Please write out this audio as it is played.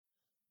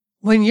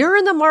When you're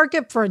in the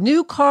market for a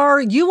new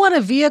car, you want a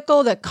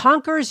vehicle that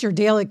conquers your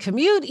daily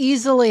commute,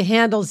 easily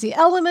handles the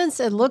elements,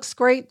 and looks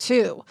great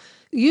too.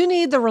 You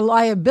need the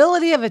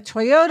reliability of a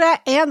Toyota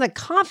and the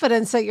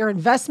confidence that your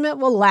investment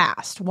will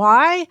last.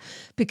 Why?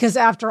 Because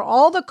after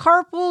all the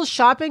carpools,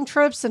 shopping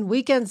trips, and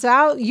weekends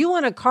out, you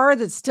want a car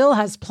that still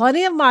has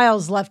plenty of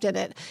miles left in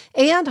it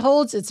and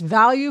holds its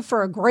value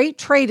for a great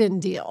trade-in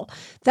deal.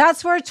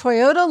 That's where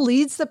Toyota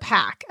leads the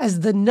pack as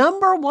the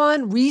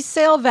 #1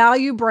 resale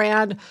value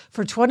brand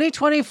for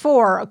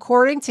 2024,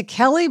 according to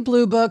Kelley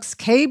Blue Book's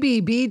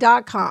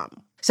KBB.com.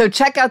 So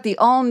check out the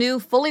all-new,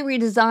 fully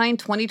redesigned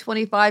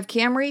 2025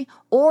 Camry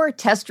or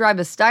test drive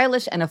a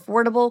stylish and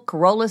affordable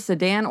Corolla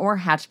sedan or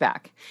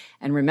hatchback.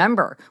 And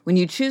remember, when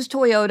you choose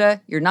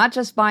Toyota, you're not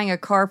just buying a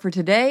car for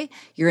today,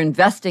 you're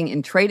investing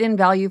in trade-in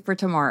value for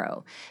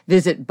tomorrow.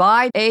 Visit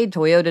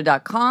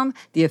buyatoyota.com,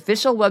 the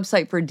official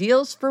website for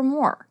deals, for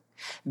more.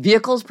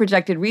 Vehicles'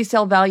 projected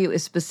resale value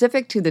is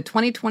specific to the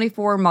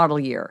 2024 model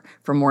year.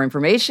 For more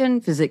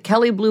information, visit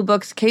Kelley Blue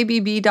Book's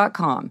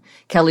KBB.com.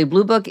 Kelley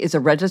Blue Book is a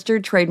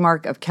registered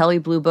trademark of Kelley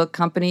Blue Book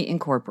Company,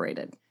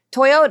 Incorporated.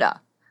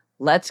 Toyota.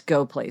 Let's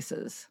go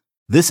places.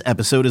 This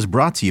episode is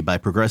brought to you by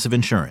Progressive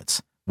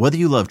Insurance. Whether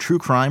you love true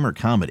crime or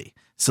comedy,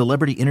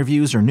 celebrity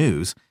interviews or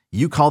news,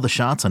 you call the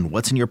shots on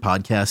what's in your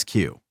podcast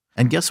queue.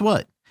 And guess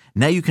what?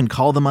 Now you can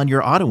call them on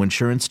your auto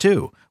insurance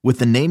too with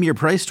the Name Your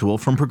Price tool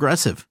from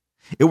Progressive.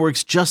 It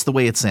works just the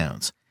way it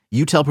sounds.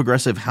 You tell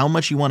Progressive how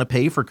much you want to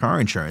pay for car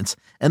insurance,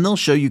 and they'll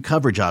show you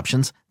coverage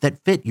options that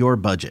fit your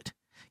budget.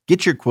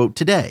 Get your quote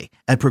today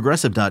at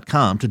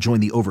Progressive.com to join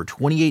the over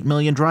 28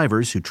 million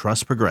drivers who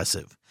trust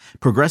Progressive.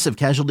 Progressive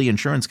Casualty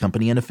Insurance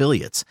Company and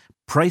Affiliates.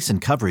 Price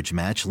and coverage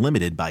match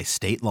limited by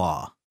state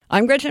law.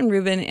 I'm Gretchen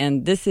Rubin,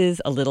 and this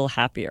is A Little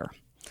Happier.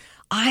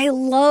 I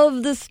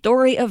love the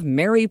story of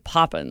Mary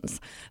Poppins,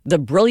 the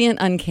brilliant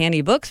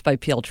Uncanny books by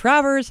P.L.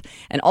 Travers,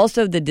 and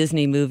also the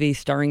Disney movie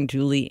starring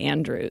Julie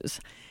Andrews.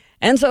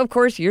 And so, of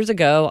course, years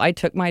ago, I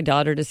took my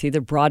daughter to see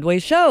the Broadway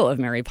show of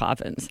Mary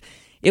Poppins.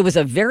 It was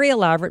a very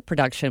elaborate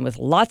production with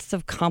lots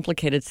of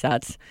complicated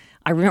sets.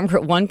 I remember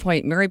at one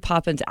point, Mary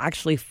Poppins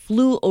actually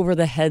flew over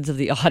the heads of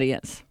the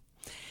audience.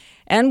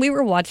 And we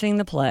were watching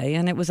the play,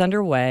 and it was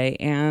underway,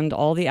 and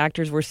all the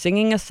actors were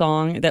singing a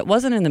song that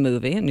wasn't in the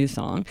movie, a new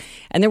song.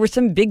 And there were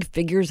some big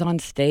figures on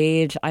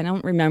stage. I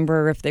don't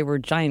remember if they were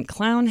giant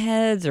clown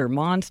heads or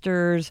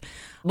monsters,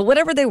 but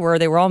whatever they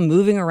were all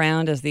moving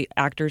around as the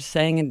actors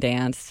sang and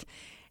danced.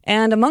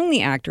 And among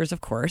the actors,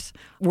 of course,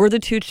 were the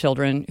two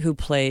children who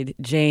played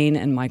Jane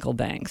and Michael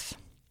Banks.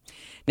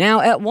 Now,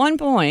 at one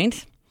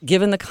point,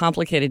 given the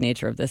complicated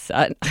nature of this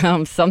set,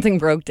 something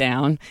broke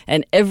down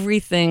and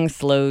everything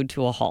slowed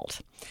to a halt.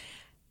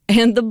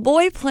 And the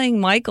boy playing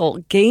Michael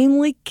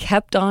gamely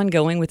kept on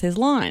going with his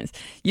lines.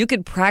 You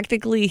could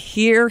practically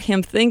hear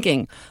him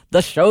thinking,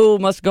 "The show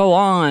must go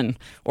on,"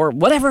 or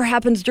 "Whatever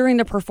happens during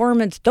the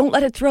performance, don't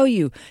let it throw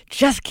you.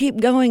 Just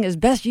keep going as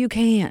best you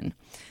can."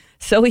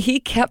 So he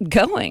kept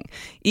going,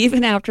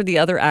 even after the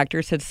other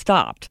actors had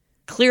stopped.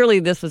 Clearly,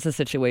 this was a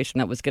situation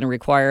that was going to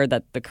require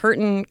that the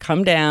curtain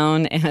come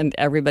down and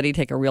everybody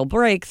take a real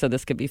break so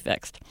this could be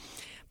fixed.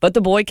 But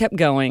the boy kept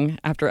going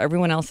after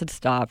everyone else had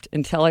stopped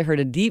until I heard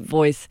a deep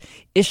voice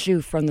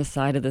issue from the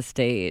side of the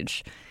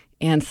stage.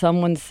 And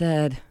someone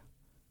said,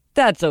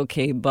 "That's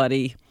okay,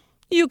 buddy.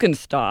 You can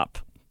stop."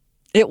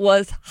 It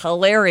was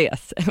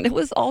hilarious, and it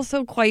was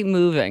also quite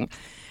moving.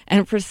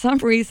 And for some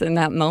reason,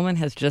 that moment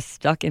has just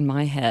stuck in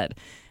my head.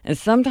 And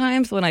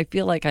sometimes when I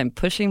feel like I'm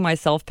pushing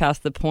myself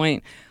past the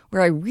point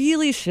where I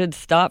really should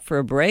stop for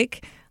a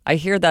break, I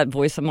hear that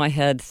voice in my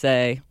head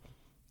say,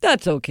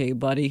 "That's okay,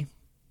 buddy."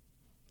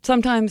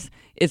 Sometimes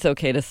it's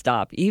okay to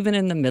stop, even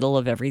in the middle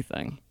of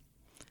everything.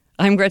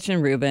 I'm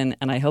Gretchen Rubin,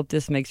 and I hope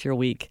this makes your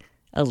week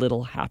a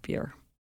little happier.